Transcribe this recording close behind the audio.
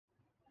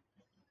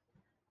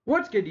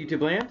What's good,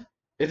 YouTube land?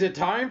 Is it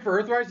time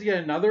for Earthrise to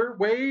get another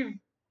wave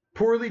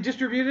poorly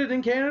distributed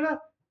in Canada?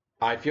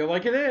 I feel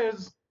like it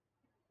is.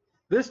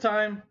 This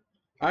time,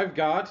 I've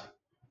got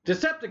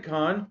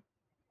Decepticon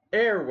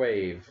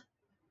Airwave.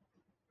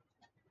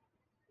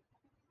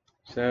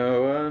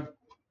 So,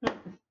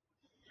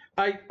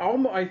 I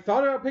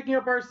thought about picking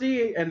up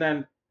RC, and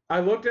then I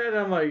looked at it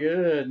and I'm like,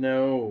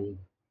 no.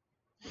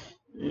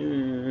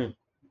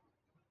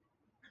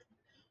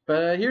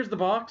 But here's the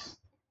box.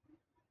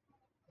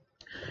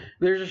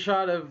 There's a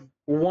shot of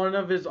one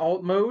of his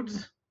alt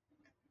modes.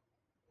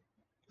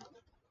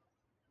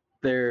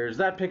 There's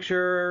that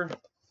picture.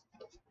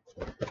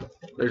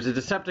 There's a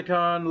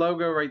Decepticon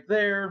logo right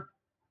there.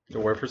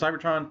 Or for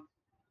Cybertron.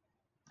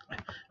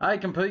 I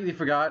completely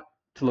forgot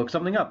to look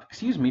something up.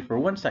 Excuse me for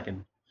 1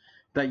 second.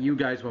 That you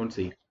guys won't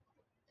see.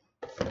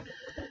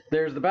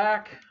 There's the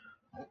back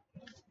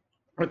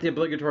with the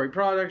obligatory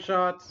product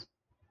shots.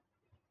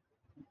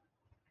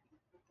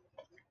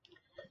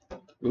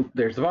 Oop,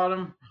 there's the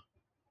bottom.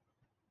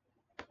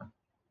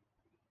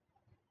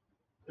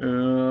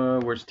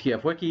 Where's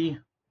TF Wiki?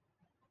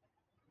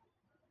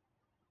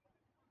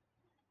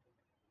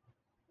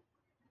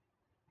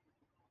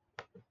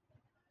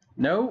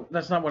 No,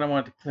 that's not what I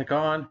wanted to click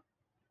on.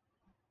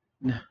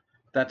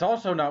 That's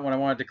also not what I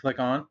wanted to click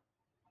on.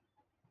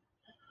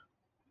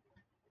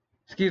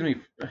 Excuse me.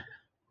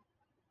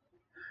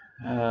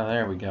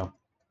 There we go.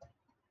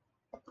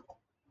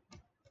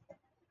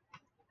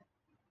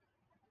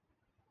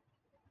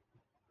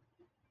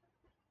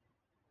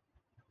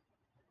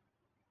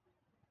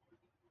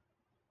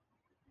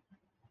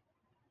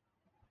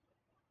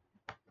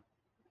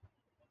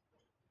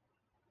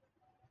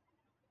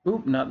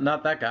 Oop,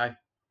 not that guy.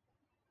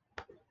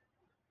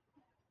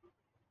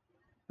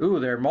 Ooh,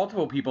 there are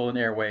multiple people in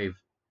Airwave,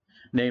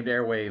 named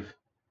Airwave.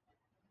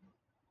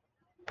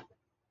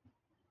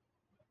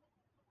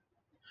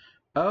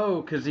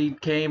 Oh, because he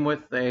came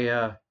with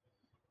a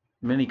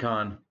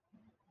minicon.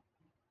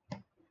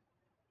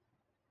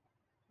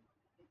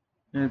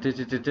 All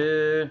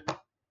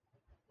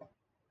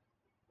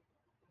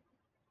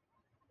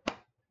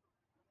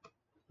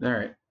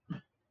right.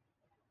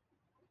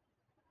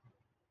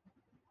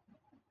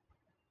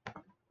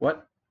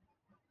 What?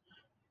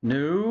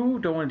 No,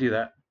 don't want to do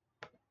that.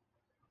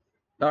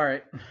 All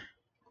right.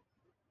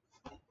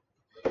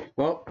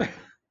 Well,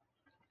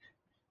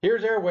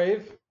 here's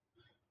Airwave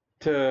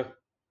to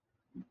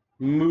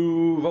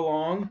move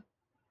along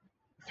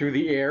through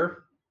the air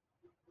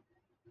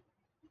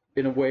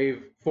in a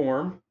wave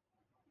form.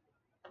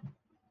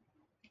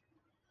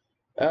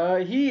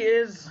 He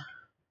is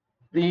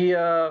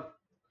the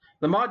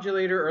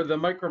modulator or the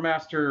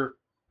MicroMaster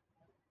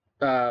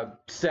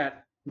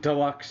set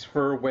deluxe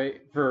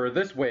for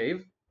this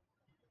wave.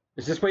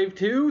 Is this wave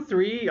 2,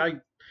 3?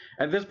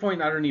 At this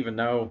point I don't even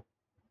know.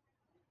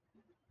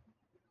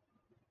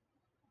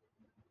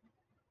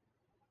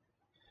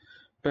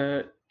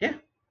 But yeah,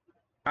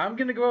 I'm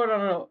gonna go out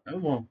on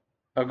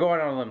I'll go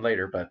out on them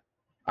later, but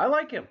I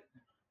like him.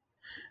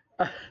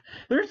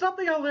 There's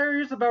something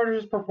hilarious about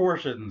his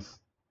proportions.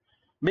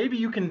 Maybe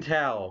you can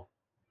tell.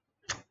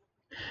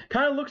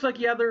 Kind of looks like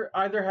he either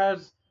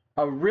has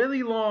a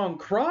really long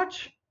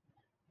crotch.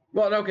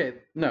 Well, okay,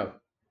 no.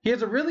 He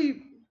has a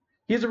really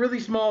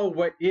small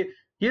waist.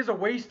 He has a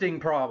wasting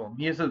problem.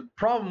 He has a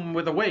problem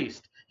with a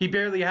waist. He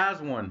barely has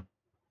one.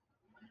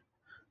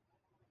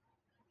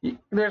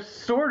 There's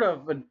sort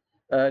of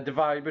a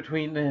divide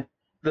between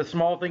the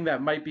small thing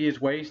that might be his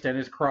waist and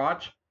his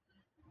crotch,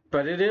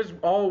 but it is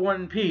all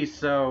one piece,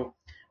 so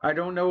I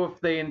don't know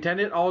if they intend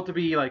it all to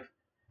be like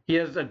he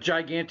has a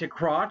gigantic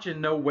crotch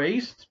and no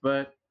waist,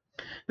 but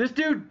this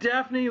dude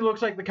definitely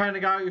looks like the kind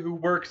of guy who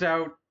works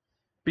out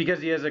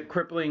because he has a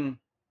crippling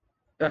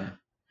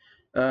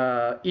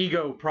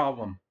ego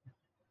problem.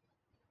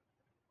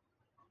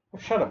 Oh,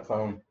 shut up,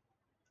 phone.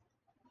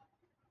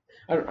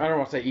 I don't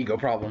want to say ego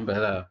problem,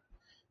 but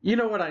you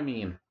know what I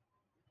mean.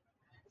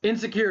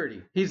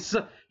 Insecurity. He's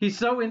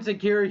so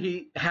insecure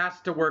he has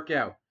to work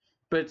out,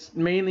 but it's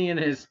mainly in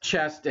his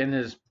chest and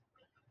his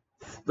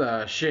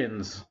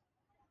shins.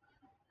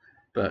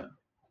 But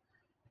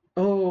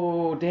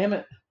oh, damn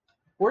it!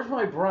 Where's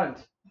my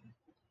Brunt?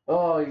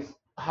 Oh, he's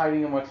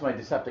hiding amongst my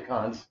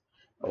Decepticons.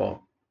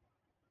 Oh,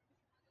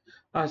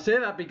 I say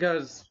that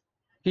because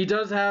he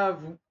does have.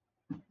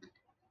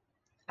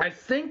 I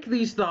think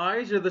these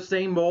thighs are the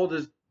same mold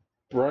as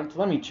Brunt.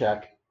 Let me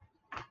check.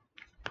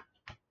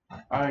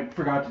 I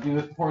forgot to do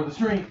this before the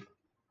stream.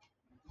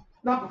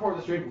 Not before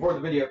the stream, before the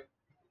video.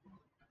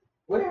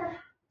 Where?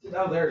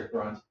 Oh, there's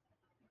Brunt.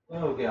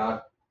 Oh,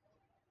 God.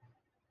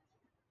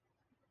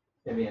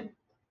 Get me in.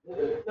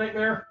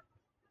 Nightmare.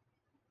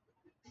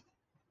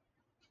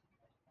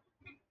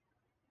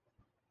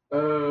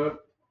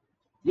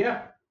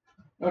 Yeah.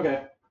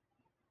 Okay.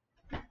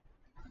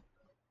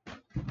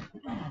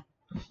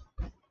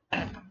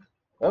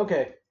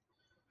 Okay.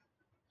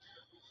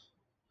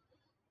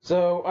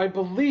 So, I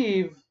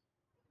believe...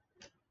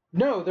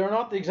 No, they're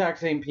not the exact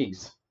same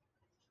piece.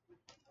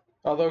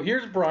 Although,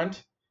 here's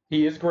Brunt.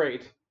 He is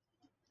great.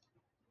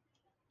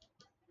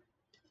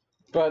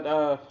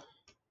 but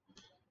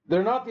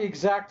they're not the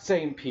exact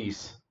same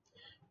piece,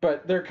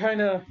 but they're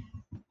kind of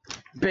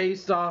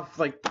based off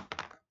like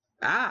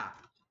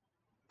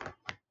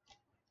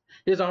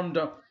his arm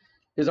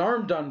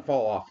done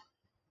fall off.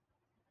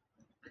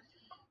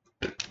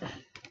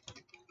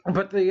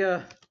 But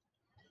the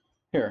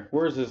here,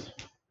 where's his?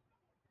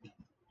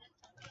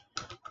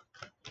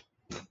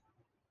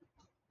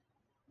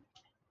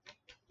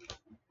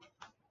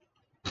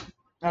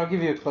 I'll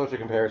give you a closer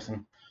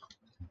comparison.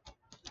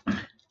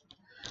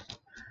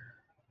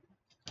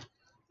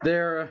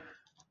 Their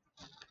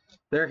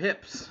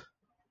hips.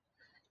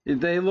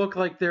 They look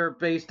like they're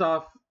based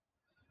off.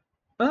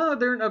 Oh,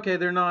 they're okay.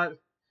 They're not.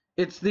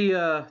 It's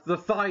the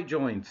thigh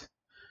joints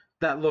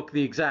that look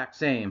the exact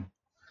same.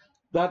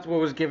 That's what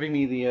was giving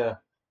me the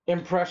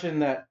impression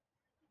that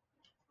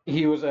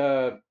he was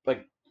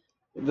like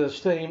the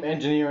same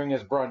engineering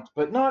as Brunt,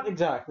 but not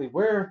exactly.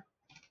 Where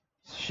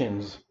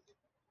shins?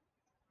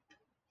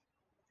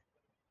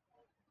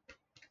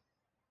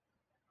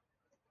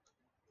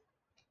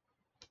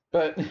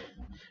 But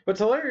what's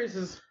hilarious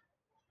is,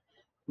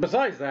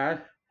 besides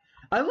that,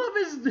 I love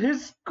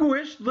his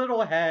squished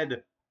little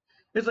head.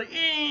 It's like,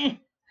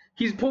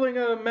 he's pulling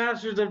a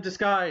Masters of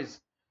Disguise.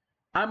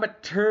 I'm a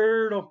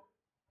turtle.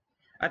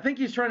 I think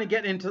he's trying to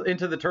get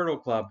into the Turtle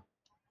Club.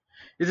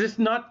 Is this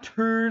not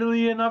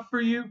turtly enough for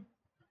you?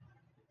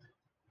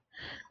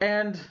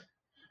 And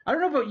I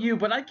don't know about you,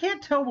 but I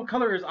can't tell what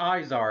color his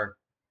eyes are.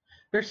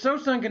 They're so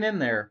sunken in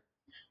there.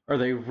 Are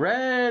they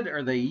red?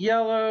 Are they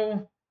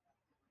yellow?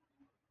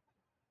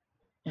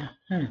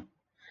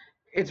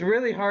 It's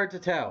really hard to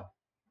tell.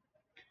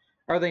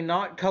 Are they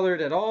not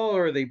colored at all,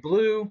 or are they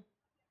blue?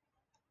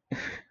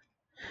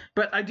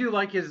 But I do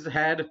like his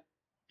head.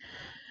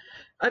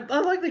 I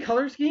like the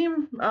color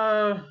scheme.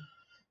 I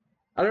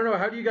don't know.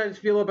 How do you guys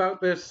feel about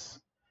this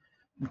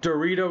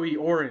Dorito-y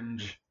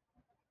orange?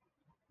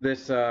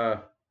 This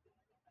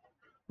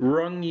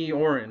rungy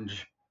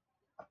orange.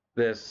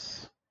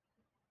 This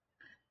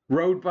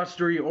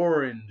roadbustery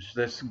orange.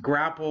 This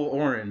grapple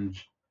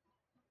orange.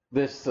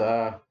 This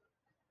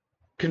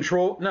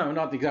control. No,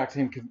 not the exact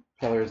same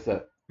color as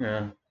that.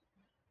 Yeah.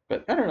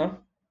 But I don't know.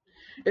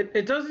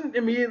 It doesn't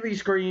immediately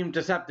scream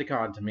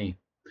Decepticon to me.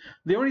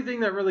 The only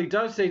thing that really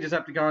does say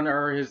Decepticon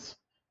are his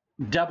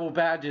double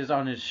badges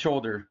on his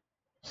shoulder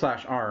 /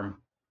 arm,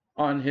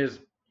 on his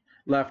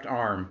left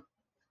arm.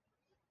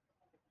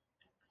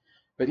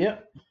 But yeah,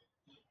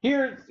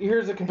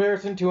 here's a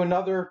comparison to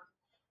another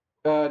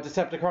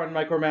Decepticon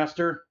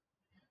Micromaster.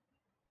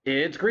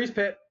 It's Grease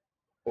Pit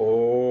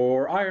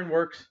or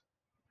Ironworks.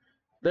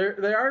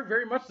 They are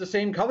very much the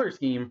same color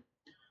scheme,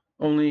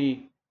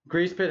 only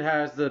Grease Pit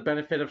has the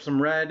benefit of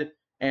some red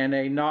and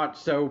a not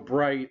so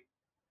bright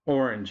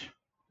orange,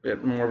 a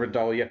bit more of a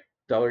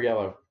duller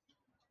yellow.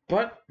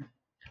 But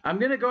I'm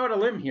gonna go out a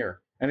limb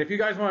here, and if you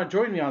guys want to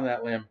join me on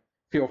that limb,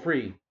 feel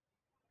free.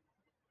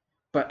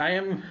 But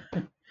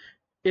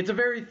it's a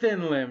very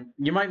thin limb.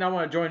 You might not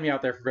want to join me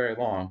out there for very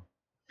long.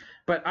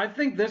 But I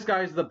think this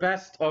guy's the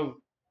best of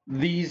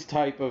these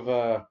type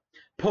of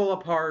pull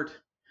apart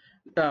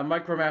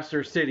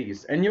Micromaster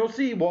cities, and you'll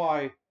see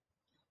why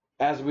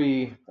as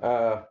we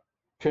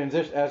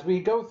as we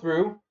go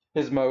through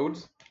his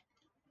modes.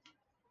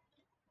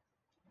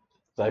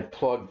 I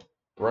plug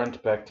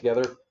Brunt back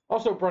together.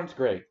 Also, Brunt's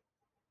great.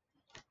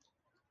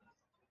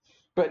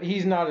 But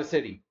he's not a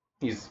city.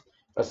 He's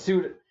a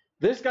suit.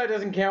 This guy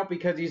doesn't count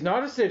because he's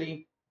not a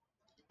city.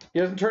 He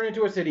doesn't turn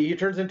into a city. He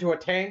turns into a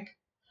tank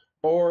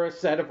or a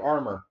set of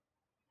armor.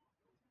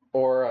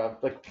 Or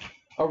like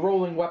a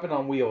rolling weapon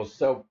on wheels.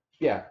 So,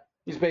 yeah,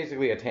 he's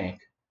basically a tank.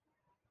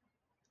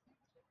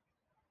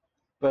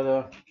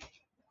 But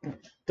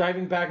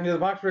diving back into the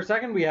box for a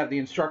second, we have the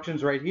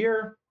instructions right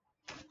here,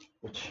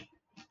 which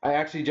I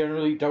actually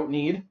generally don't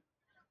need.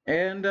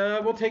 And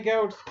we'll take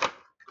out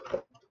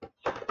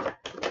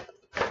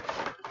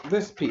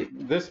this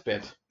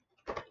bit.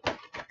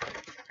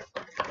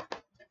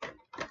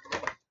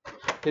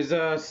 His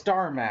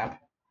star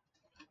map,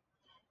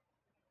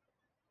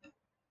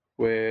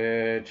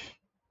 which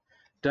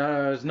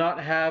does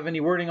not have any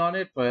wording on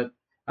it, but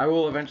I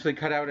will eventually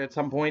cut out at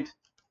some point.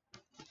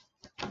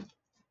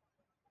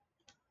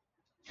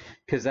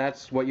 Because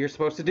that's what you're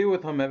supposed to do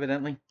with them,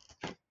 evidently.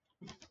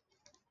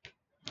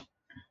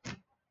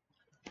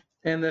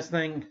 And this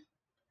thing,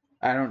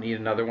 I don't need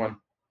another one.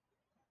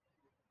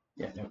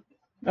 Yeah, no.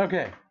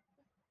 Okay.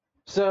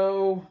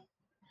 So,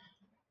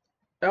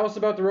 else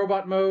about the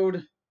robot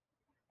mode.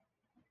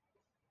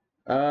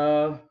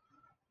 There's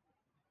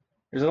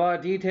a lot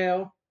of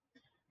detail.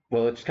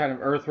 Well, it's kind of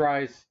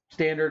Earthrise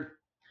standard.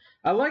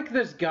 I like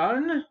this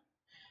gun.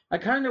 I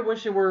kind of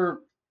wish it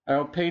were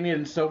painted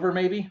in silver,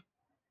 maybe.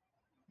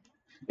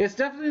 It's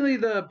definitely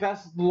the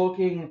best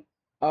looking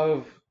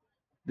of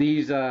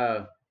these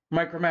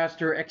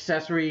Micromaster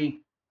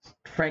accessory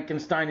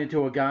Frankenstein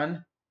into a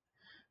gun.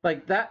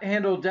 Like, that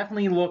handle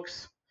definitely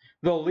looks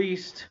the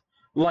least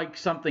like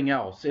something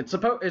else. It's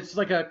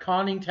like a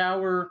conning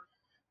tower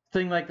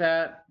thing like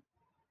that.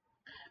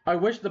 I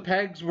wish the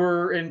pegs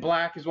were in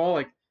black as well.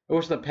 Like, I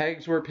wish the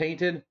pegs were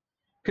painted.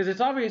 because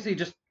it's obviously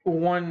just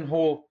one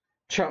whole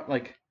chunk.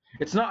 Like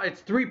it's not.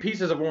 It's 3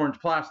 pieces of orange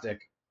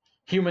plastic,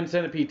 human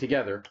centipede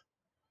together,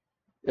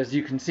 as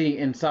you can see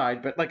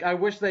inside. But like I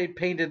wish they'd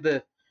painted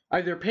the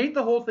either paint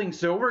the whole thing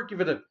silver,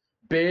 give it a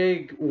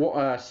big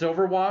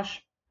silver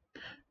wash,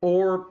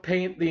 or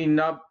paint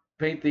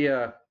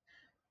the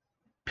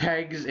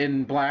pegs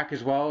in black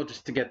as well,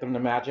 just to get them to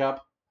match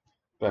up.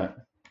 But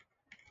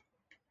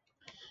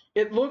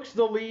it looks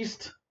the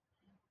least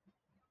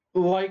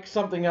like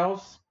something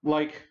else,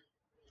 like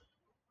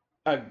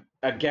a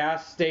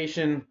gas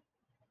station,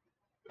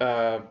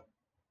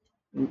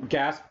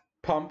 gas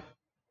pump.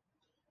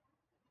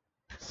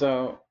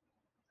 So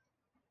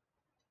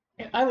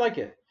I like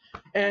it.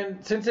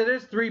 And since it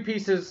is 3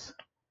 pieces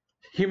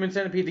human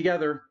centipede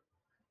together,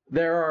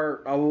 there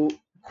are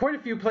quite a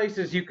few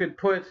places you could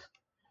put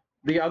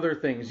the other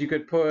things. You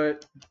could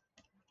put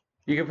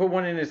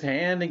one in his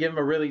hand and give him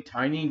a really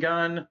tiny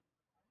gun.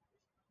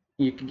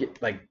 You could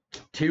get like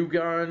 2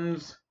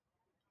 guns,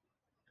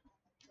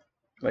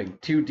 like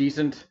 2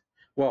 decent,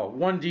 well,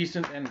 1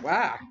 decent and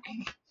wow.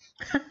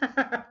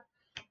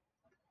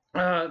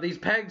 These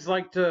pegs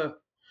like to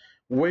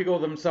wiggle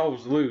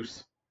themselves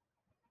loose.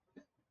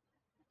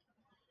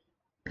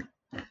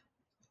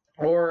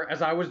 Or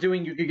as I was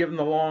doing, you could give them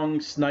the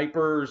long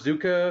sniper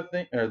Zuka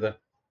thing, or the.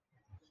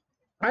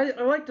 I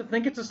like to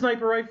think it's a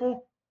sniper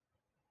rifle.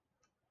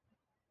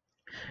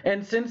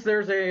 And since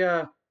there's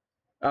a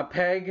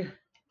peg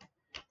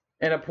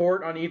and a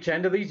port on each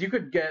end of these, you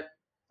could get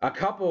a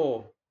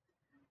couple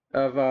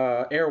of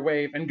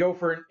Airwave and go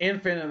for an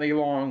infinitely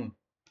long,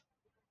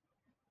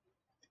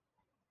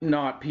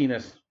 not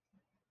penis.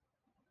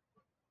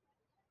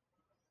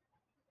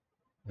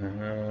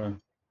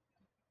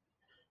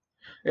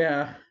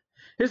 Yeah,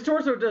 his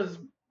torso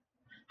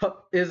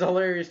is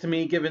hilarious to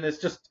me, given it's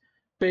just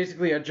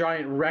basically a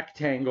giant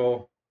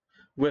rectangle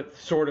with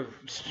sort of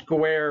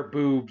square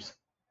boobs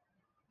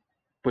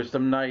with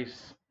some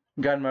nice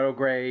gunmetal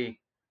gray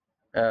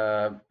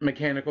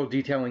mechanical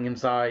detailing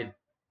inside.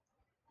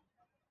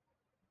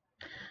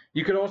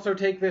 You could also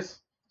take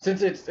this,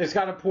 since it's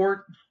got a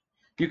port,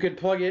 you could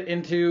plug it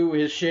into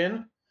his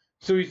shin,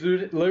 so he's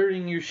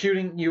luring you,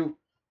 shooting you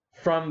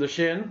from the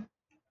shin.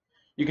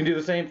 You can do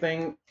the same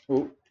thing.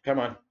 Ooh, come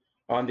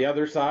on the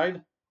other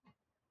side.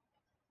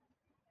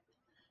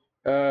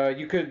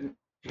 You can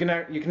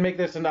make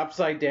this an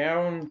upside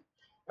down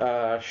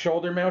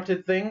shoulder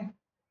mounted thing.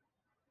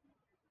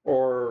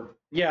 Or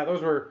yeah,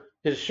 those were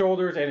his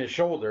shoulders and his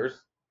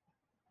shoulders.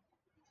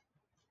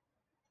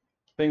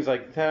 Things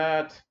like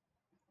that.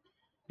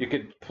 You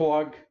could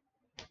plug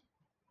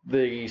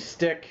the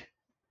stick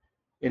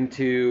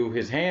into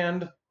his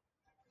hand.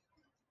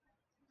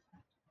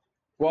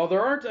 While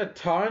there aren't a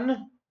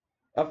ton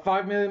of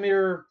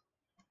 5mm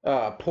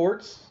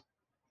ports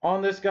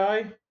on this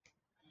guy,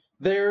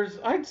 there's,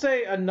 I'd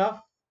say,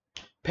 enough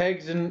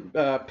pegs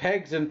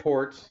and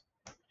ports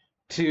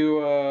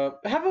to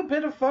have a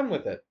bit of fun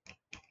with it,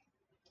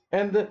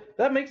 and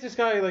that makes this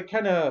guy like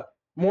kind of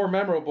more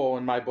memorable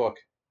in my book.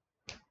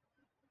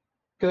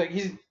 Cause like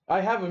I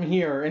have him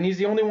here, and he's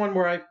the only one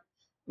where I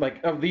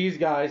like of these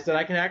guys that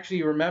I can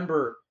actually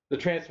remember the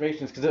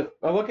transformations. Because if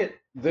I look at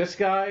this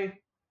guy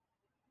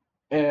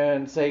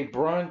and say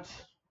Brunt,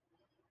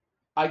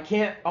 I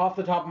can't off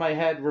the top of my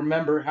head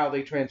remember how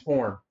they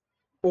transform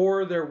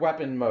or their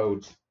weapon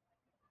modes.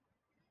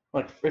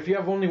 Like if you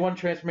have only one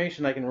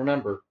transformation, I can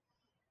remember,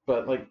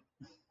 but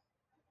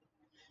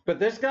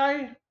this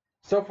guy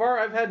so far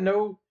I've had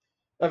to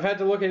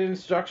look at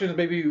instructions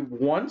maybe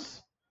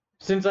once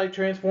since I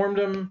transformed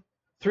him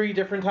 3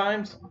 different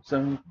times.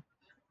 So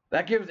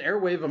that gives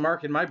Airwave a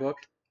mark in my book.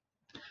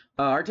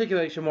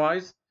 Articulation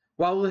wise,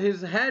 while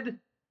his head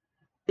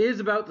is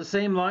about the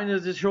same line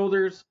as his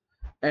shoulders,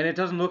 and it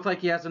doesn't look like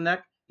he has a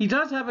neck, he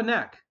does have a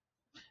neck.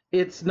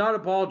 It's not a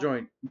ball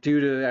joint due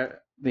to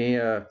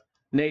the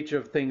nature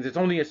of things. It's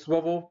only a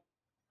swivel,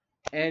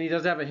 and he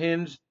does have a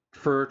hinge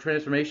for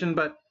transformation,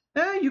 but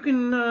you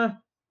can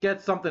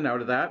get something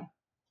out of that.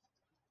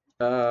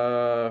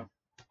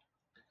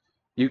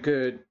 You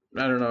could,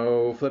 I don't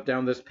know, flip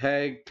down this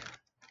peg.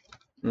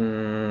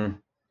 Wait.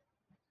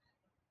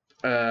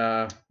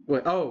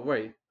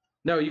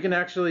 No, you can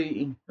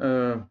actually,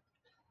 I'm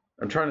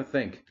trying to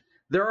think.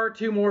 There are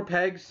 2 more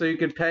pegs, so you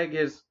could peg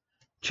his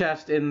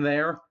chest in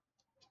there.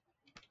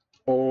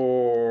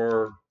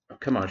 Or,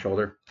 come on,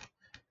 shoulder.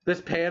 This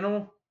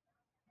panel,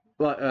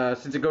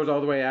 since it goes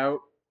all the way out,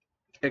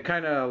 it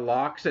kind of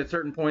locks at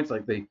certain points,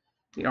 like the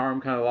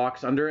arm kind of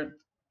locks under it.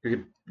 You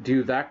could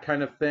do that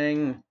kind of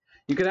thing.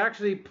 You could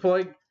actually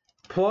plug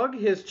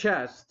his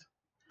chest.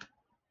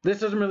 This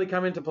doesn't really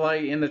come into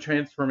play in the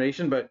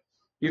transformation, but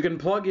you can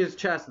plug his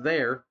chest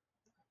there.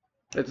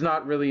 It's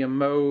not really a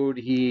mode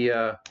he...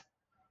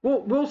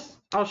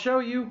 I'll show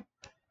you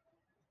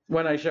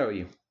when I show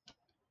you.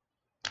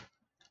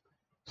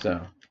 So,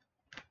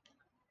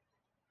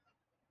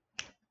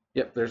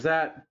 yep, there's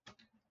that.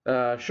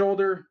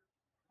 Shoulder,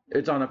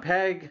 it's on a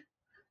peg.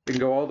 You can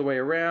go all the way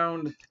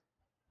around,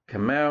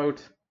 come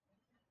out.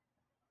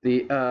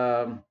 The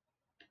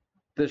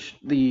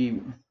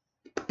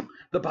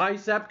The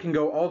bicep can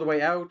go all the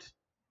way out.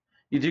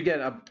 You do get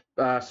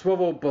a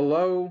swivel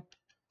below,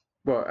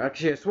 well,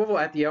 actually a swivel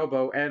at the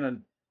elbow and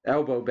an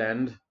elbow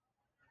bend.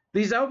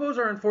 These elbows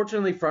are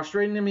unfortunately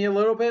frustrating to me a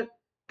little bit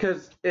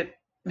because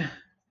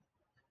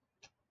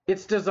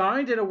it's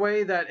designed in a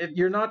way that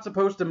you're not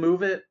supposed to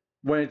move it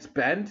when it's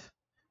bent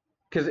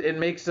because it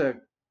makes a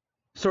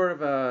sort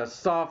of a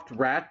soft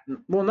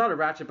well, not a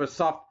ratchet, but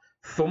soft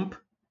thump.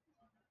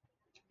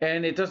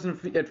 And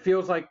it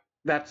feels like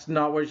that's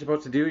not what you're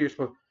supposed to do. You're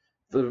supposed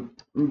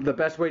the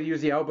best way to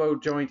use the elbow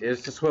joint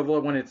is to swivel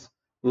it when it's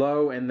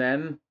low and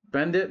then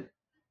bend it,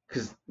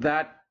 because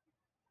that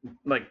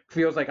like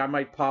feels like I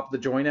might pop the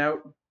joint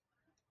out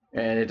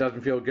and it doesn't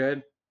feel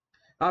good.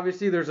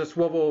 Obviously there's a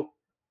swivel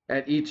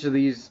at each of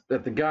these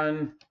at the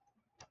gun.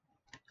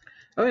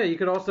 Oh yeah, you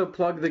could also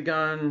plug the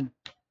gun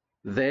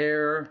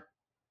there,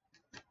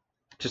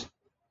 just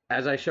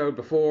as I showed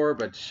before,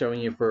 but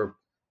showing you for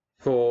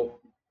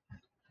full.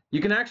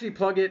 You can actually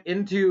plug it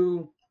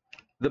into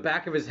the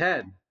back of his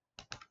head.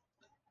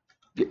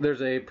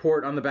 There's a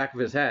port on the back of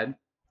his head.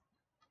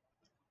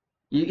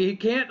 You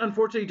can't,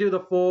 unfortunately, do the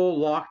full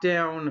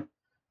lockdown,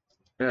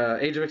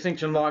 Age of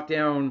Extinction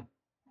lockdown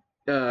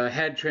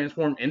head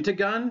transform into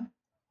gun.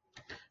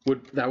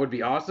 That would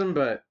be awesome,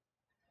 but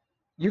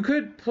you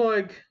could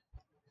plug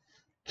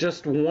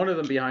just one of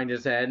them behind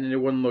his head and it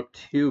wouldn't look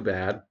too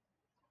bad.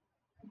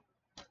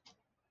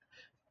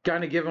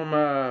 Kind of give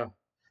him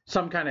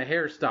some kind of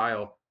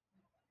hairstyle.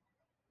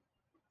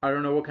 I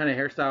don't know what kind of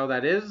hairstyle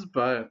that is,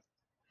 but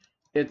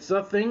it's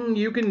a thing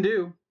you can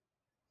do.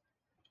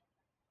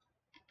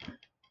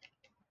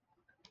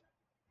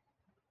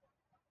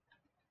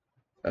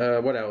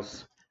 What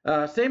else?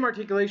 Same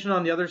articulation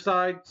on the other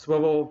side.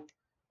 Swivel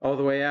all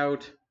the way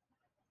out.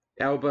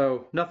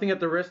 Elbow. Nothing at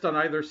the wrist on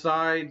either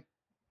side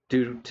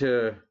due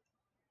to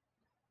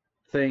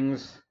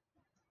things.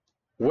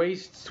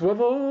 Waist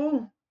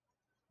swivel.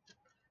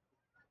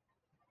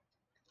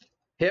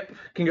 Hip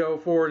can go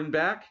forward and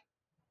back.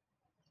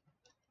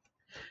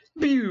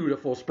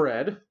 Beautiful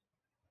spread.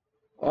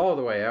 All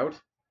the way out.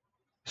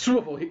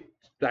 Swivel.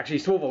 Actually,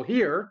 swivel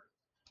here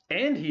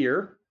and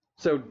here.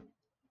 So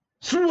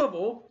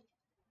swivel.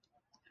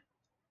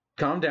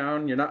 Calm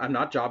down. I'm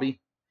not jobby.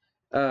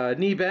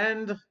 Knee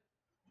bend.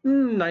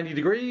 90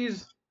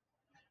 degrees.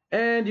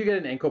 And you get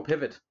an ankle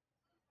pivot.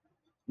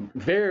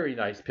 Very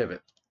nice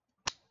pivot.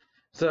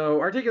 So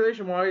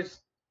articulation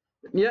wise,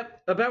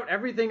 yep, about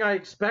everything I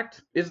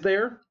expect is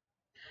there.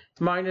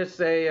 Minus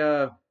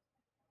a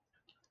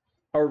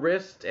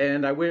wrist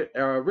and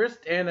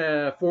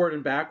a forward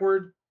and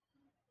backward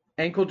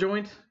ankle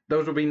joint.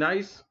 Those would be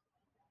nice.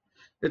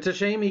 It's a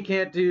shame he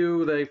can't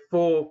do the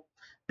full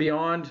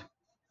beyond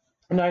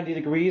 90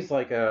 degrees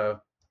like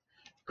a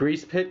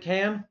grease pit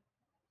can.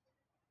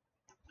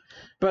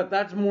 But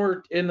that's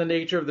more in the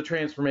nature of the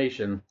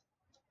transformation.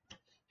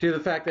 To the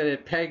fact that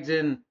it pegs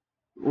in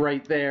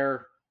right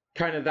there,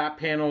 kind of that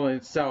panel in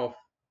itself.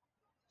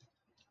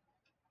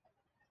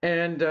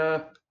 And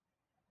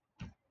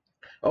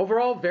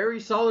overall, very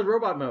solid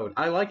robot mode.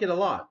 I like it a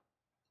lot.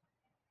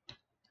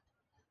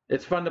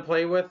 It's fun to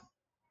play with.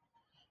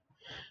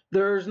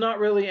 There's not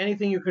really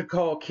anything you could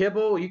call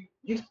kibble. You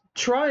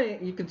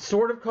could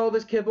sort of call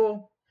this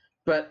kibble,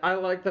 but I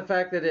like the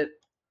fact that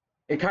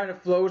it kind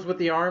of flows with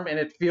the arm and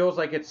it feels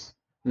like it's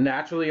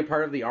naturally a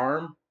part of the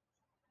arm.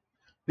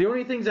 The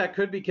only things that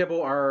could be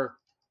kibble are,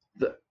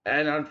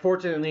 and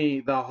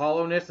unfortunately, the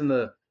hollowness in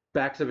the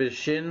backs of his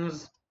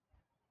shins.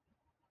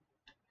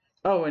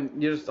 Oh,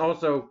 and there's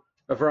also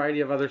a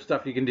variety of other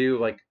stuff you can do,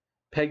 like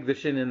peg the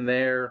shin in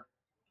there,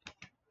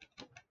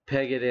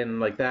 peg it in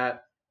like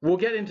that. We'll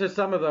get into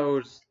some of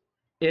those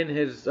in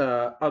his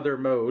other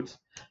modes.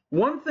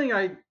 One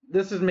thing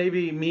this is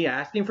maybe me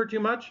asking for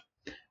too much.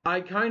 I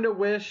kind of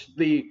wish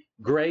the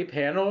gray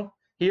panel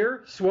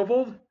here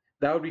swiveled.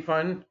 That would be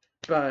fun.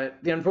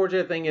 But the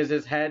unfortunate thing is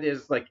his head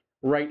is like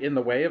right in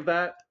the way of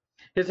that.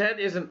 His head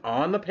isn't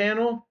on the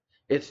panel.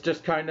 It's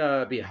just kind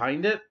of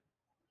behind it.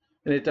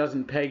 And it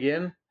doesn't peg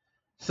in.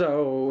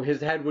 So his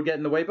head would get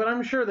in the way. But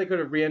I'm sure they could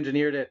have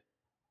re-engineered it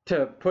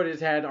to put his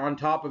head on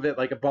top of it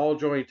like a ball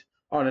joint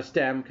on a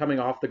stem coming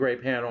off the gray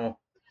panel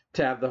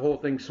to have the whole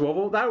thing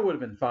swivel. That would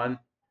have been fun.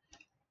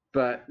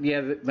 But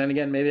yeah, then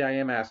again, maybe I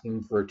am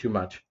asking for too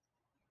much.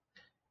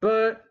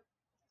 But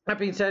that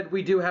being said,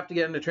 we do have to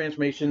get into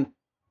transformation.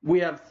 We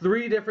have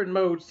 3 different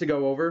modes to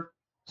go over.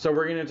 So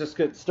we're going to just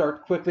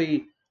start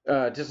quickly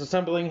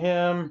disassembling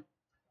him.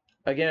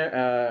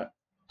 Again,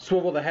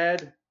 swivel the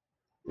head,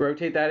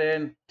 rotate that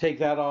in, take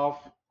that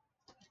off.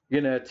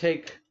 You're going to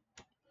take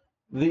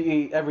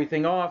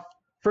everything off.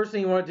 First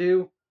thing you want to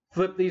do,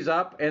 flip these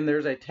up, and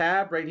there's a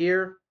tab right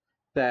here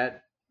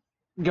that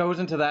goes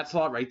into that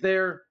slot right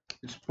there.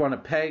 You just want to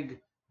peg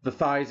the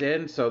thighs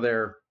in so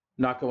they're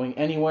not going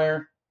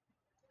anywhere.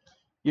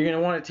 You're going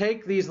to want to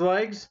take these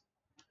legs.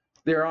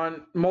 They're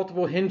on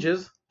multiple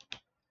hinges,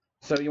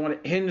 so you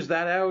want to hinge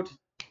that out.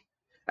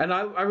 And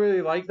I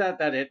really like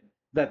that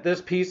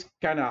this piece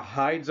kind of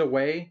hides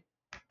away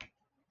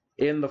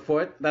in the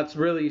foot. That's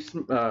really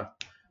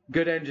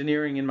good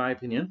engineering in my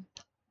opinion.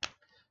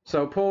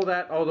 So pull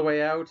that all the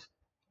way out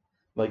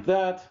like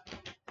that.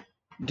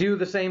 Do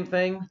the same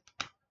thing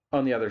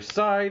on the other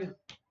side.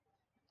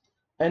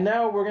 And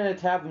now we're going to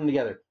tab them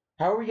together.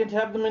 How are we going to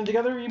tab them in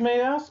together, you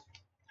may ask?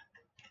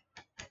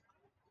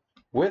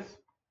 With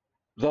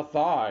the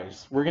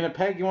thighs. We're going to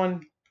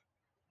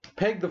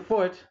peg the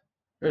foot.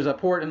 There's a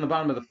port in the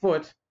bottom of the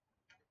foot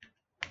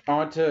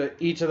onto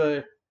each of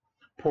the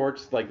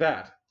ports like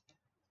that.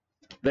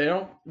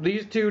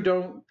 These two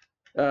don't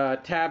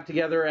tab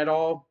together at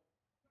all.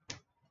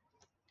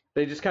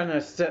 They just kind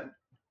of sit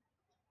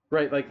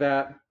right like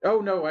that.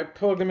 Oh no, I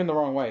plugged them in the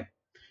wrong way.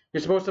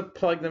 You're supposed to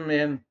plug them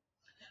in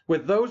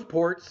with those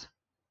ports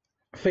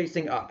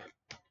facing up,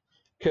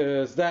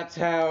 because that's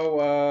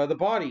how the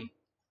body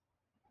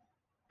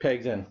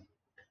pegs in.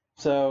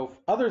 So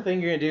other thing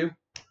you're gonna do,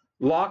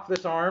 lock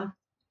this arm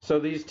so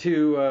these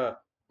two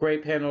gray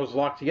panels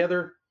lock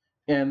together,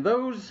 and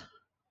those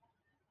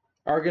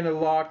are gonna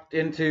lock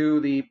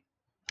into the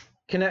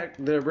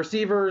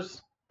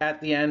receivers at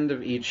the end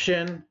of each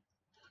shin,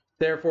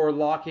 therefore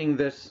locking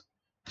this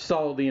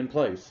solidly in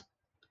place.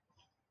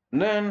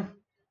 And then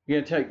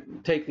you're gonna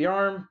take the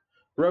arm,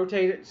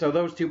 rotate it so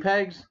those two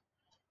pegs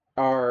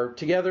are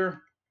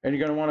together, and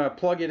you're gonna want to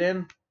plug it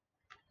in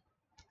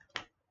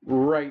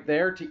right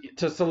there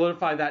to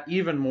solidify that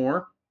even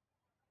more.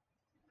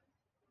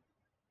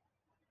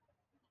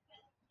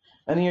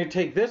 And then you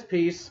take this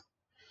piece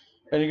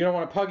and you're going to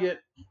want to plug it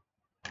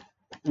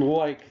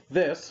like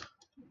this.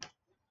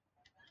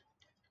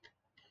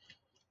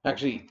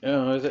 Actually,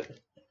 is it?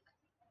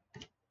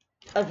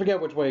 I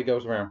forget which way it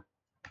goes around.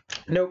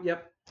 Nope,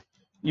 yep.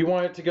 You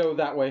want it to go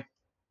that way.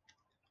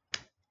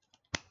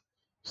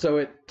 So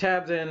it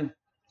tabs in,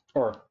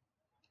 or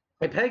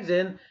it pegs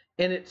in,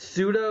 and it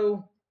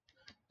pseudo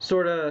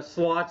sort of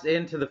slots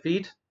into the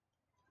feet.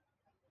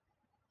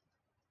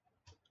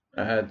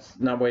 It's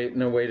no way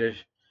to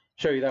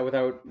show you that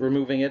without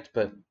removing it,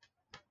 but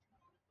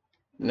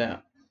no.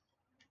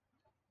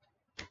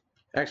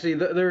 Actually,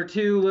 there are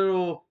two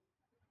little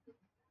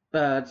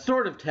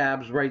sort of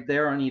tabs right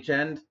there on each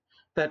end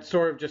that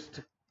sort of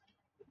just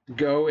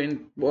go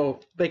in.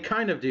 Well, they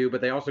kind of do,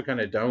 but they also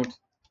kind of don't.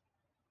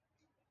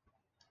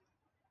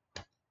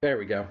 There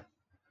we go.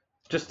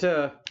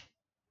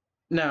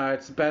 No,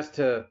 it's best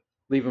to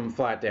leave them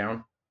flat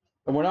down.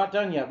 And we're not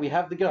done yet. We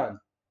have the gun.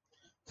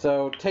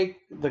 So take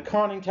the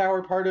conning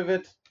tower part of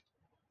it,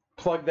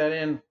 plug that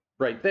in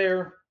right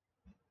there,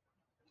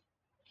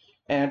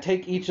 and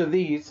take each of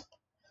these,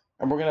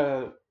 and we're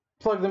going to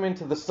plug them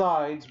into the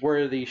sides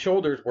where the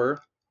shoulders were,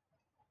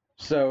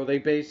 so they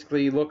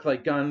basically look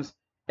like guns.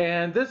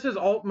 And this is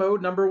alt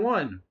mode number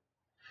 1.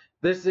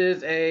 This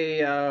is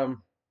a,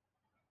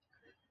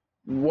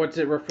 what's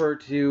it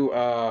referred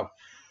to?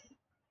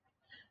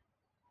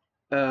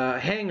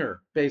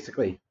 Hangar,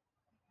 basically.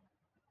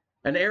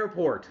 An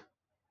airport.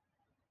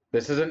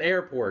 This is an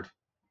airport.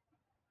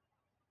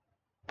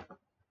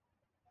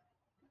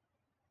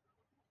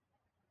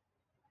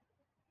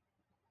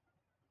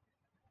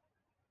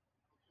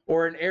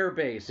 Or an air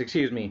base,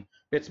 excuse me.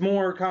 It's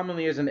more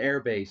commonly as an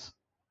air base.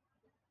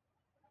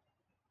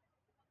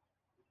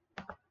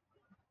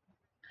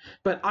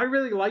 But I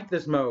really like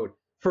this mode.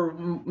 For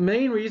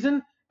main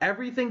reason,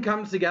 everything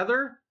comes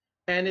together,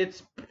 and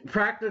it's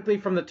practically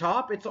from the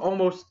top, it's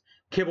almost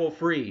kibble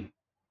free.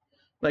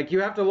 Like, you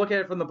have to look at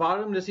it from the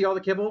bottom to see all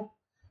the kibble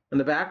in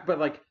the back, but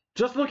like,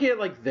 just looking at it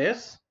like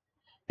this,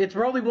 it's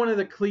probably one of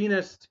the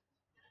cleanest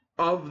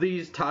of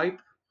these type,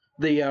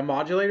 the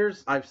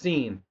modulators I've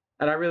seen,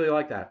 and I really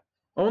like that.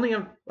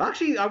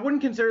 Actually, I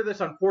wouldn't consider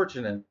this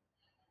unfortunate.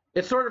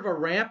 It's sort of a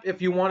ramp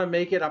if you want to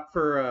make it up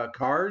for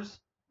cars,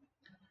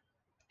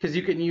 because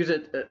you can use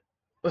it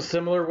a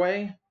similar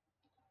way.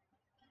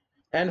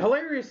 And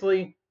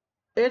hilariously,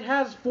 it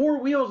has 4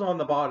 wheels on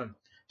the bottom,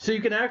 so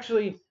you can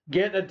actually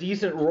get a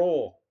decent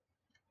roll.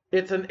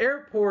 It's an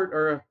airport,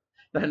 or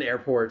not an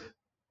airport,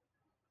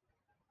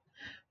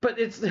 but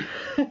it's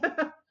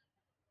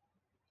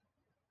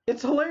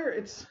it's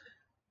hilarious.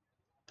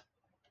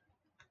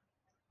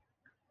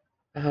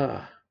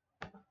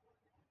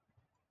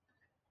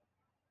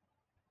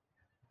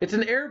 It's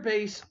an air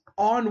base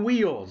on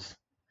wheels.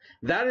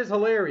 That is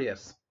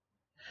hilarious.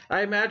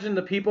 I imagine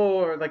the people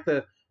are like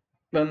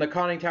on the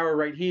conning tower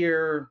right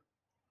here.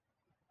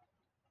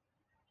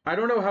 I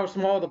don't know how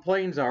small the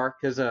planes are,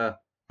 because the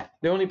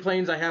only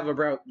planes I have are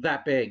about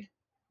that big.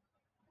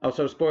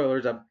 Also,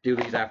 spoilers, I'll do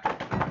these after.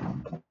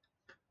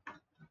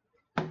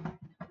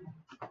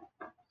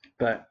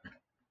 But,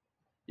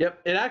 yep,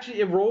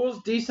 it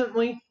rolls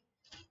decently,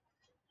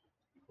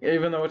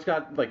 even though it's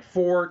got like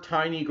 4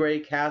 tiny gray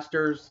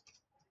casters.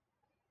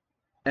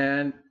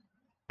 And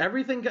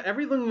everything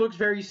looks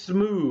very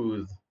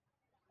smooth.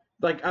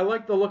 Like, I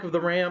like the look of the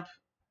ramp.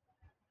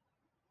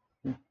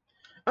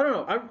 I don't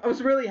know. I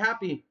was really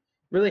happy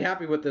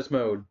with this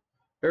mode.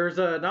 There's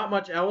not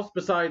much else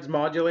besides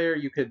modulator.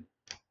 You could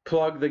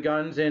plug the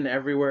guns in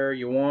everywhere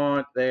you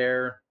want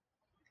there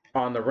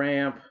on the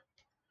ramp.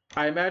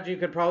 I imagine you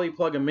could probably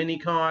plug a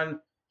Minicon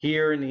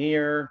here and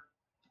here.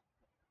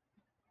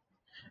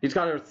 He's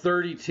got a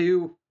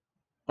 32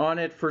 on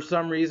it for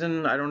some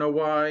reason. I don't know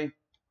why.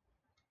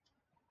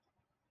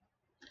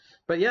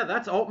 But yeah,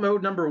 that's alt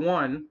mode number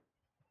 1.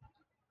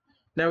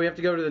 Now we have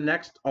to go to the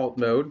next alt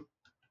mode,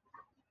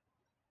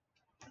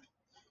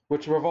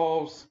 which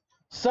revolves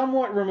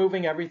somewhat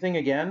removing everything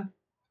again.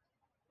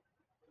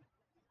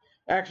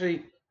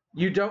 Actually,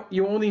 you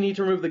only need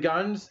to remove the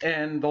guns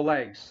and the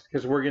legs,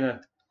 because we're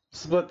gonna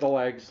split the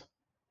legs.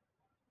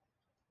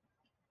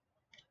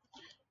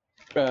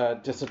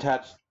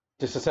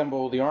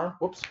 Disassemble the arm.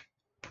 Whoops.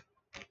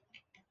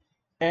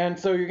 And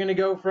so you're gonna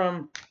go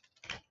from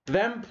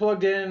them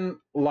plugged in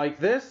like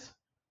this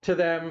to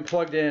them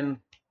plugged in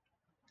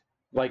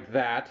like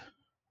that.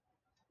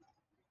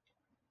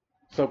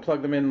 So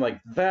plug them in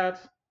like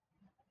that.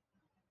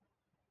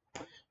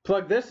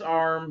 Plug this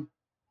arm.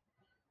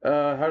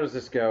 How does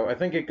this go? I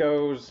think it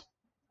goes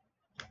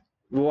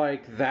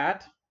like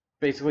that.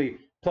 Basically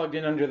plugged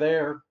in under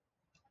there.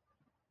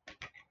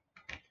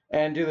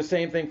 And do the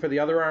same thing for the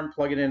other arm.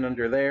 Plug it in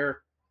under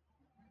there.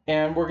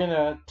 And we're going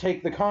to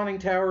take the conning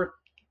tower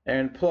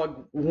and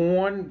plug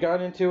one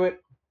gun into it.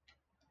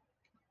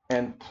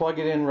 And plug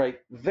it in right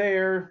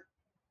there.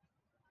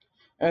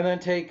 And then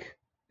take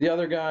the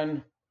other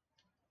gun,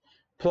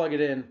 plug it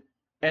in.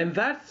 And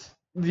that's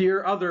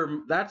the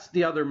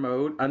other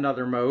mode,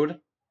 another mode.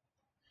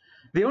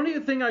 The only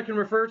thing I can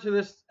refer to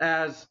this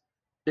as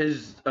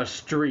is a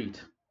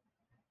street.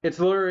 It's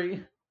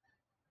literally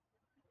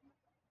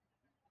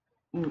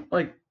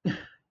like,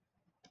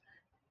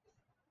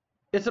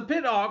 it's a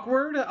bit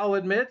awkward, I'll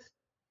admit.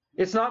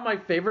 It's not my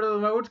favorite of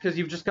the modes because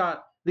you've just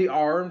got the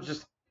arms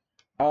just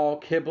all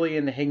kibbly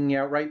and hanging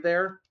out right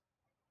there.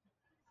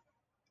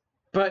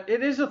 But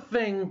it is a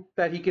thing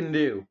that he can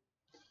do.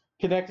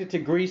 Connected to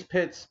Grease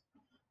Pit's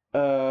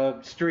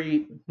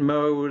street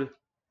mode.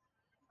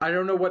 I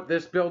don't know what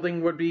this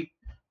building would be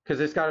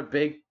because it's got a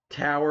big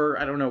tower.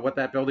 I don't know what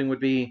that building would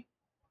be.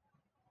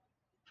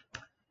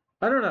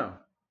 I don't know.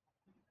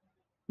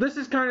 This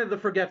is kind of the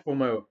forgetful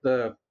mode.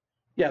 The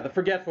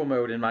forgetful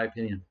mode in my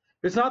opinion.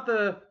 It's not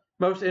the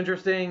most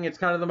interesting. It's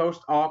kind of the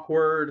most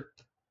awkward.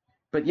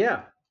 But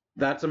yeah,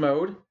 that's a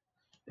mode.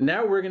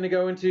 Now we're going to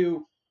go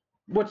into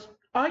what's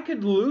I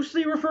could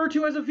loosely refer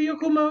to as a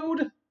vehicle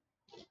mode,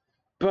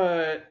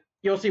 but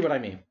you'll see what I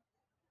mean.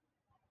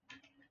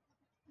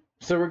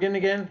 So we're going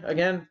to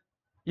again,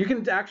 you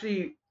can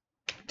actually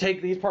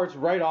take these parts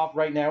right off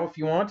right now if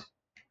you want,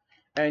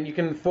 and you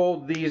can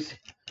fold the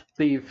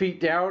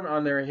feet down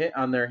on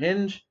their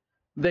hinge.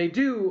 They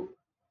do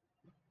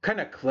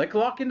kind of click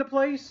lock into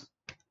place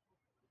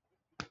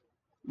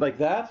like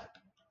that,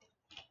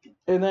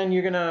 and then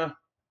you're gonna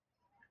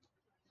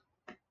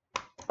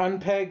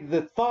unpeg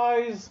the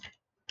thighs,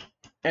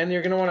 and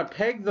you're gonna want to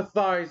peg the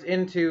thighs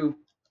into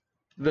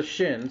the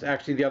shins.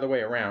 Actually, the other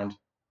way around.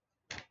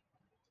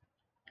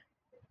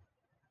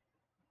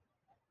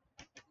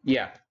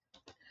 Yeah,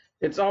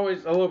 it's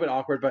always a little bit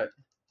awkward, but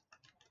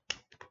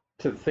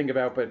to think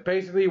about. But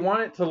basically, you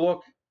want it to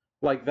look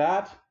like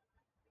that,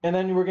 and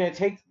then we're going to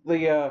take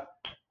the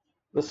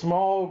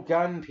small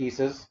gun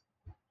pieces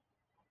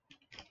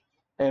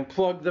and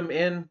plug them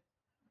in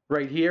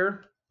right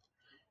here,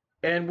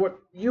 and what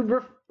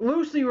you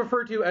loosely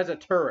refer to as a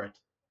turret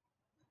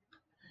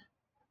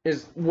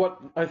is what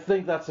I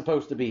think that's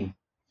supposed to be.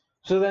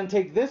 So then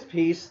take this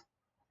piece,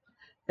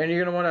 and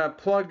you're going to want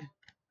to plug.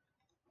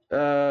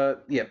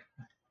 Yep.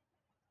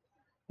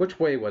 Which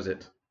way was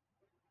it?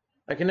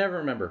 I can never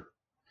remember.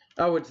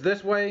 Oh, it's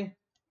this way.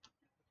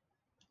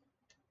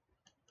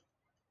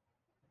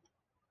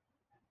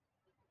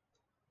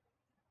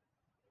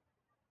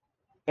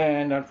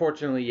 And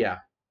unfortunately, yeah.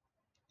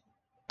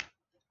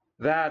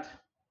 That.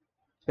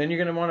 Then you're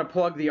going to want to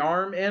plug the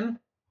arm in.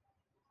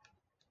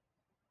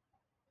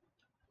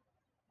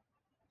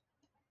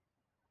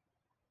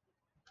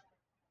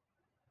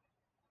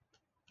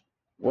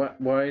 What?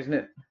 Why isn't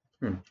it?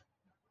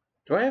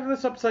 Do I have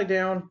this upside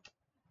down?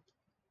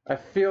 I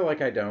feel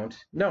like I don't.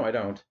 No, I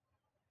don't.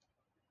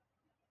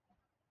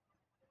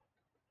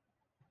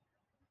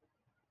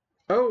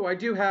 Oh, I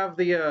do have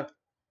the,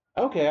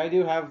 okay, I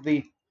do have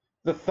the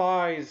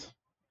thighs.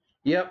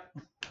 Yep.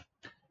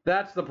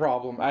 That's the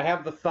problem. I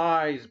have the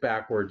thighs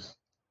backwards.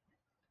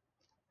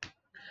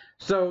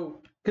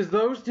 So, because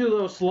those two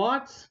little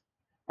slots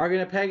are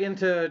going to peg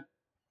into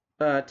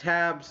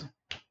tabs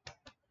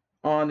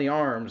on the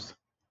arms,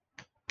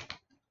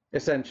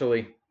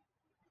 essentially.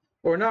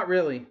 Or not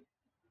really.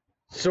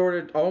 Sort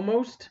of,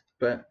 almost,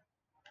 but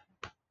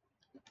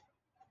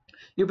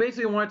you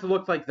basically want it to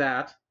look like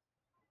that.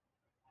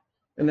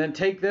 And then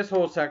take this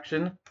whole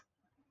section,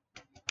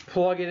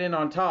 plug it in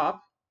on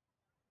top,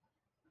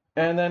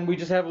 and then we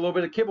just have a little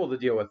bit of kibble to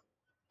deal with.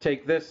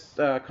 Take this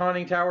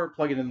conning tower,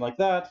 plug it in like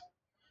that.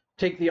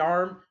 Take the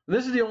arm.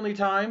 This is the only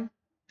time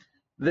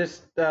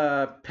this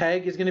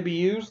peg is going to be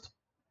used.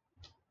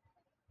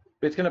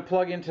 It's going to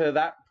plug into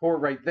that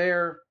port right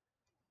there.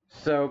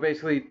 So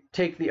basically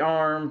take the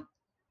arm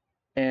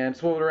and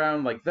swivel it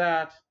around like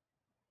that.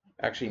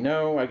 Actually,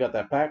 no, I got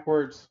that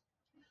backwards.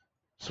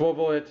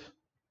 Swivel it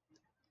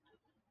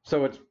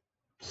so it's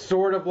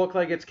sort of look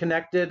like it's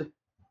connected,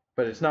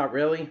 but it's not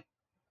really.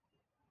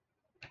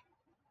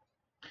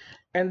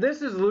 And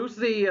this is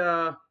loosely,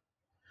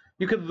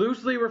 you could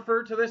loosely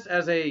refer to this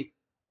as a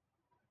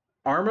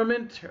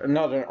armament,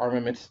 not an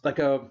armament, like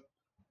a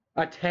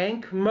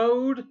tank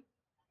mode.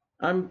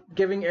 I'm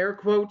giving air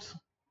quotes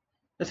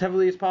as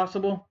heavily as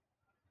possible.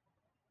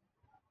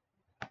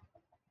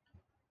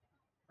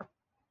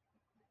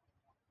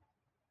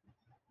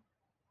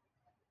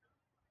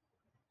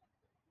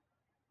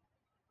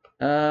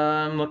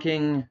 I'm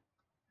looking.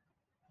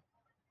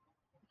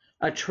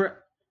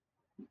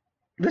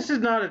 This is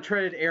not a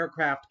treaded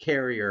aircraft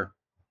carrier.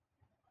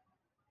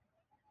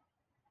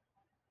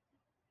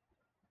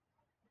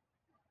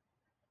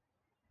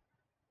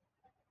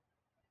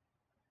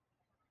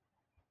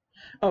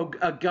 Oh,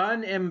 a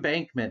gun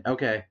embankment.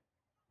 Okay.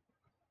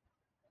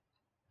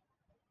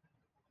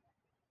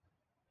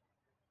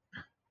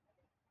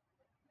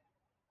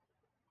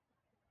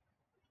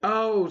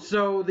 Oh,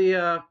 so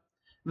the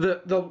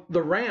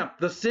ramp,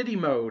 the city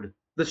mode,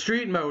 the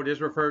street mode is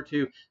referred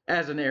to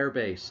as an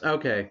airbase.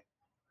 Okay.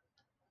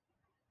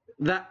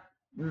 That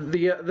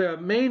the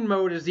main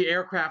mode is the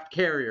aircraft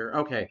carrier.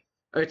 Okay.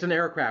 It's an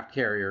aircraft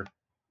carrier.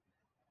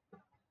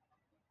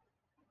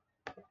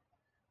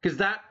 Because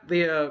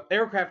the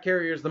aircraft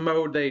carrier is the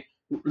mode they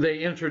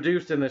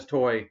introduced in this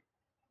toy.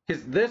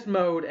 Because this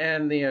mode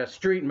and the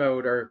street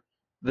mode are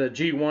the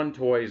G1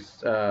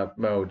 toys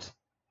modes.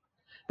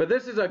 But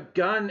this is a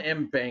gun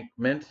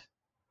embankment.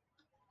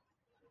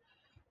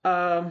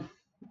 There's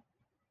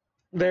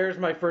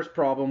my first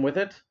problem with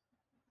it.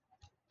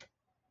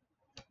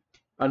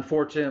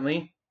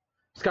 Unfortunately,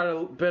 it's got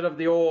a bit of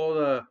the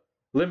old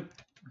Limp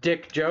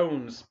Dick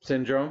Jones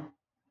syndrome.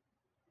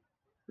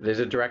 There's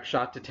a direct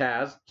shot to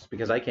Taz, just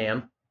because I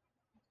can.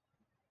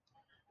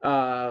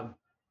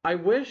 I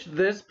wish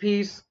this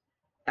piece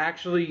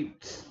actually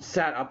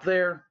sat up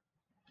there.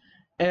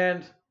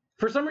 And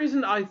for some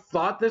reason, I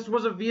thought this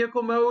was a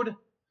vehicle mode,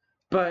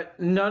 but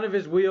none of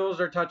his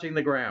wheels are touching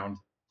the ground.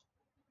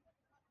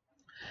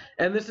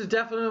 And this is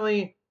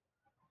definitely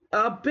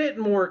a bit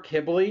more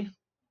kibbly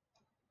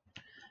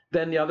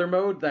than the other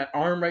mode. That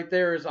arm right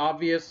there is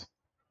obvious.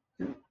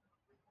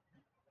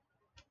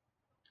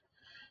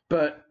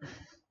 But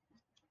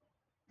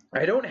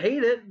I don't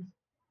hate it.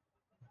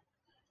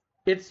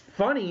 It's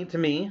funny to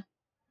me.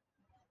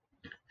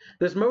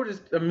 This mode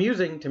is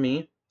amusing to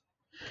me.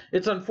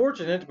 It's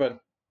unfortunate,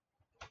 but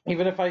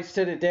even if I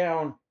sit it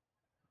down,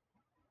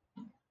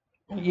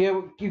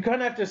 you kind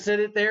of have to sit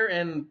it there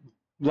and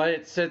let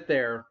it sit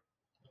there.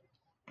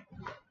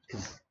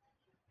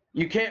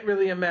 You can't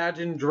really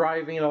imagine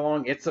driving it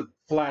along. It's a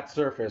flat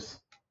surface.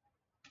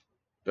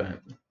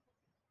 But,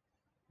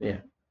 yeah.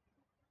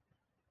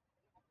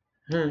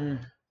 And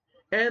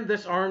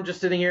this arm just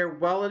sitting here,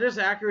 while it is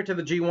accurate to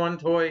the G1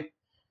 toy,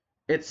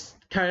 it's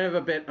kind of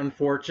a bit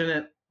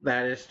unfortunate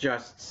that it's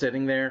just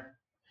sitting there.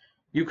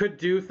 You could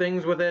do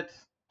things with it,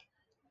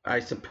 I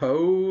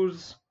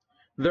suppose.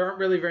 There aren't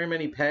really very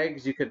many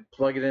pegs. You could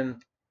plug it in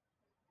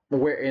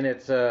where in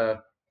its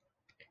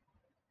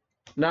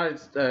what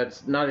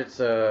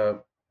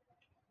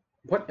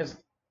is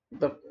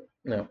the,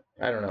 no,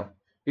 I don't know.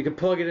 You could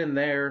plug it in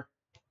there.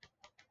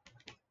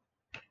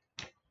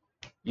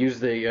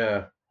 Use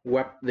the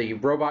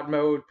robot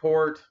mode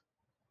port.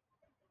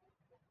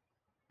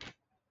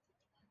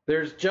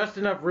 There's just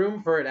enough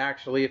room for it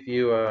actually if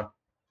you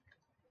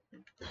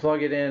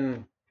plug it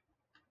in.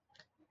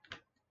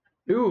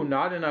 Ooh,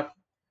 not enough.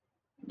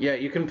 Yeah,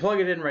 you can plug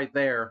it in right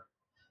there.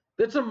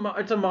 It's a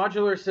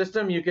modular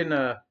system. You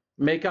can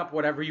make up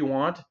whatever you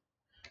want.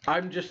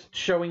 I'm just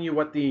showing you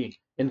what the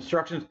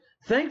instructions.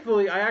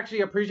 Thankfully, I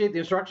actually appreciate the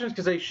instructions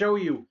because they show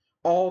you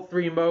all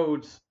three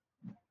modes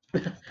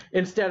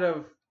instead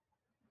of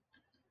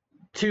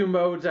two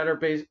modes that are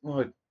based.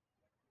 Well,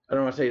 I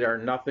don't want to say they're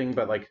nothing,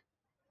 but like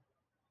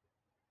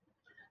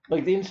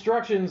the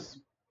instructions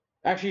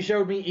actually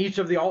showed me each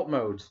of the alt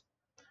modes.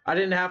 I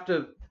didn't have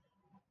to.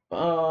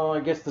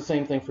 I guess the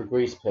same thing for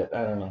Grease Pit.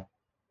 I don't know.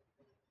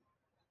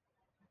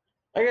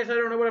 I guess I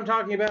don't know what I'm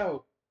talking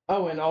about.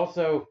 Oh, and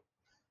also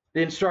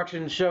the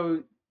instructions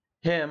show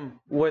him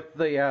with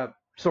the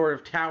sort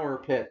of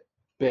tower pit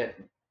bit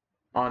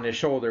on his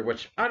shoulder,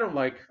 which I don't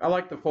like. I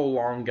like the full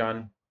long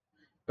gun.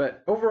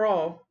 But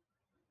overall,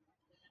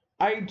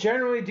 I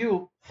generally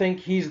do think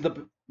he's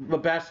the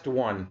best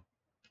one.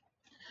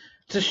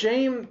 It's a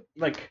shame,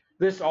 like,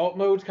 this alt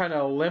mode's kind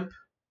of limp,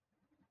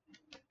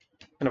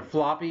 kind of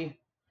floppy.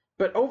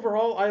 But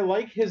overall, I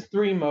like his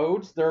three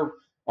modes. They're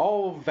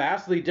all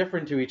vastly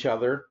different to each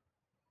other.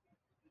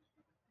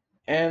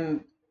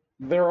 And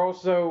they're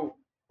also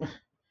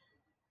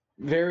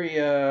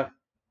very, I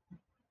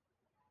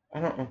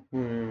don't know,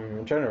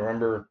 I'm trying to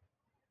remember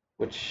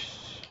which,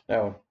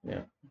 oh,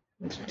 yeah.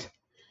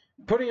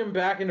 Putting him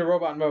back into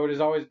robot mode has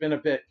always been a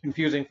bit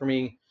confusing for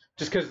me,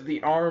 just because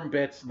the arm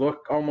bits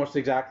look almost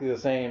exactly the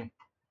same.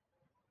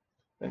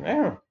 And I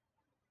don't know.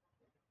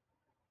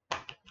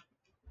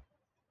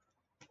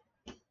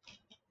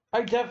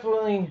 I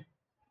definitely,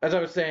 as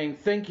I was saying,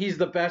 think he's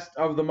the best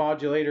of the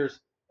modulators,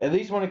 at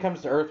least when it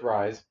comes to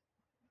Earthrise.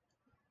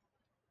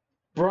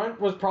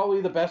 Brunt was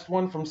probably the best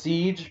one from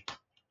Siege.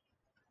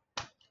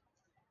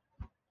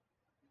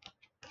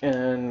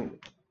 And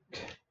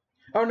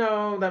oh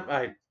no,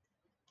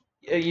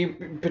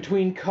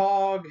 between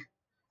Cog,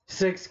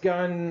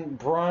 6-gun,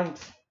 Brunt,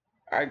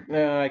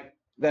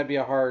 that'd be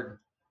a hard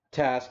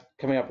task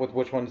coming up with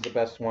which one's the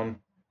best one.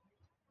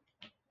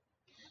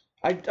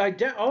 I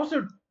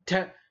also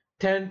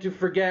tend to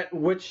forget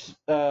which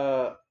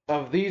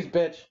of these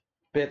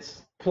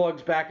bits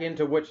plugs back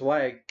into which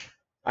leg.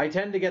 I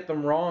tend to get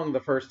them wrong the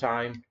first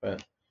time,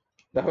 but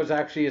that was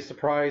actually a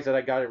surprise that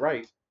I got it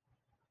right.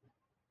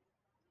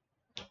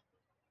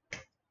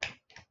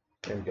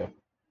 There we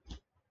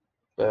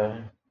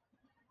go.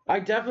 I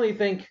definitely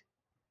think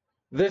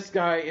this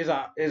guy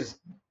is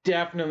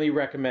definitely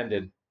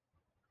recommended.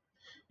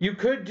 You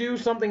could do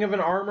something of an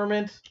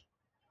armament.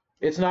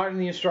 It's not in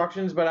the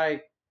instructions, but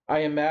I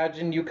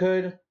imagine you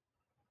could.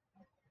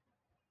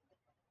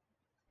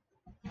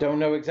 Don't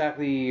know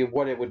exactly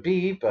what it would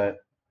be, but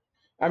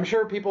I'm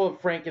sure people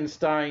have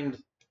Frankensteined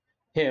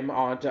him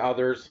onto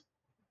others.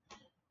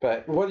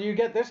 But whether you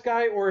get this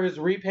guy or his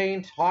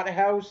repaint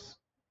Hothouse,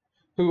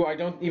 who I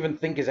don't even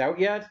think is out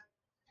yet,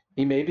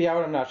 he may be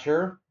out, I'm not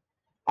sure.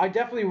 I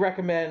definitely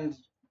recommend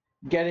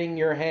getting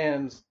your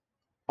hands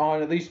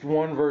on at least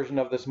one version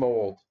of this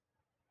mold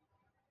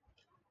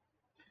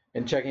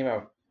and checking him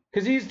out,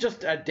 because he's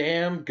just a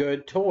damn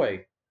good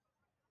toy.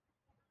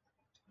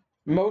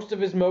 Most of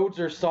his modes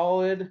are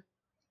solid.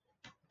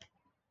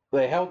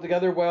 They held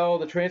together well.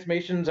 The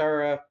transformations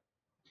are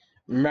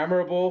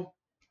memorable.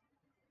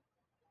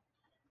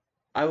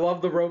 I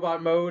love the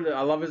robot mode.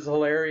 I love his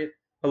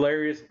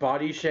hilarious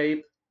body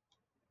shape.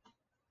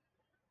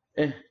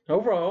 And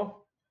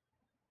overall,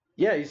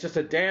 yeah, he's just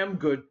a damn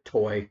good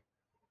toy.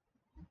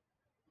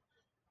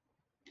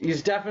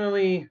 He's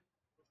definitely,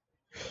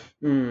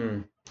 I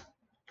don't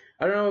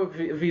know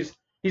if he's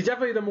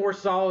definitely the more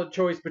solid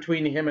choice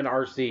between him and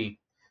RC.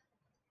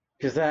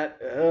 Because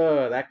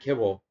that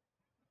kibble.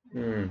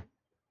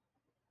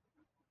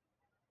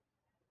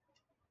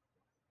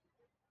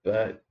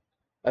 But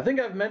I think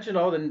I've mentioned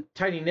all the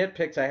tiny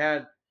nitpicks I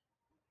had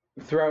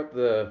throughout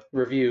the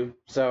review.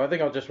 So I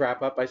think I'll just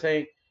wrap up by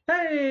saying,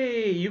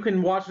 hey, you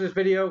can watch this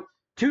video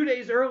 2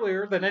 days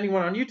earlier than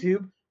anyone on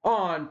YouTube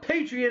on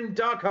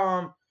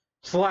patreon.com//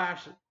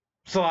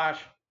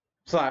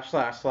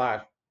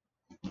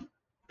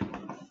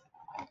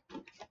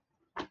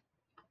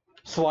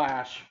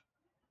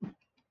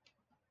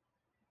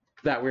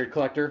 that weird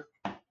collector.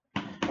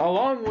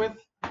 Along with,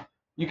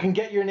 you can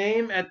get your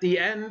name at the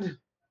end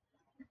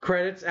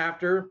credits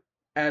after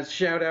as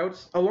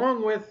shoutouts,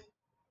 along with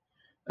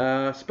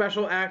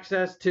special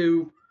access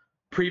to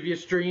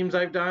previous streams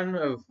I've done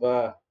of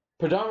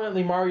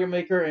predominantly Mario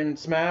Maker and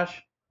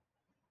Smash.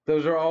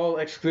 Those are all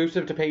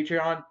exclusive to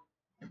Patreon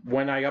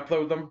when I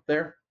upload them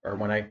there, or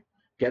when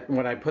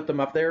I put them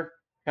up there,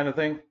 kind of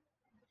thing.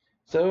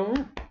 So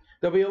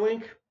there'll be a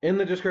link in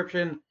the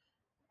description.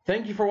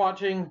 Thank you for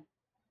watching.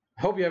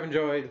 Hope you have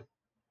enjoyed.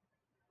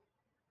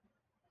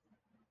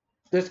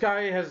 This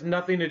guy has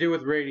nothing to do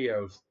with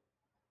radios,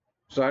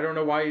 so I don't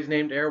know why he's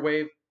named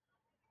Airwave,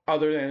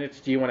 other than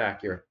it's G1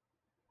 accurate.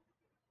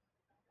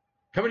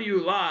 Coming to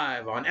you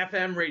live on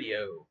FM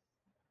radio,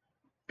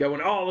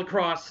 going all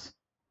across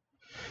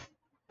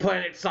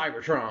planet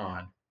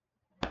Cybertron.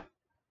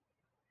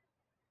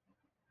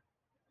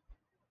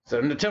 So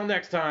until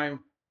next time,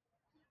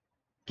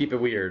 keep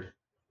it weird.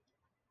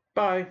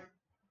 Bye.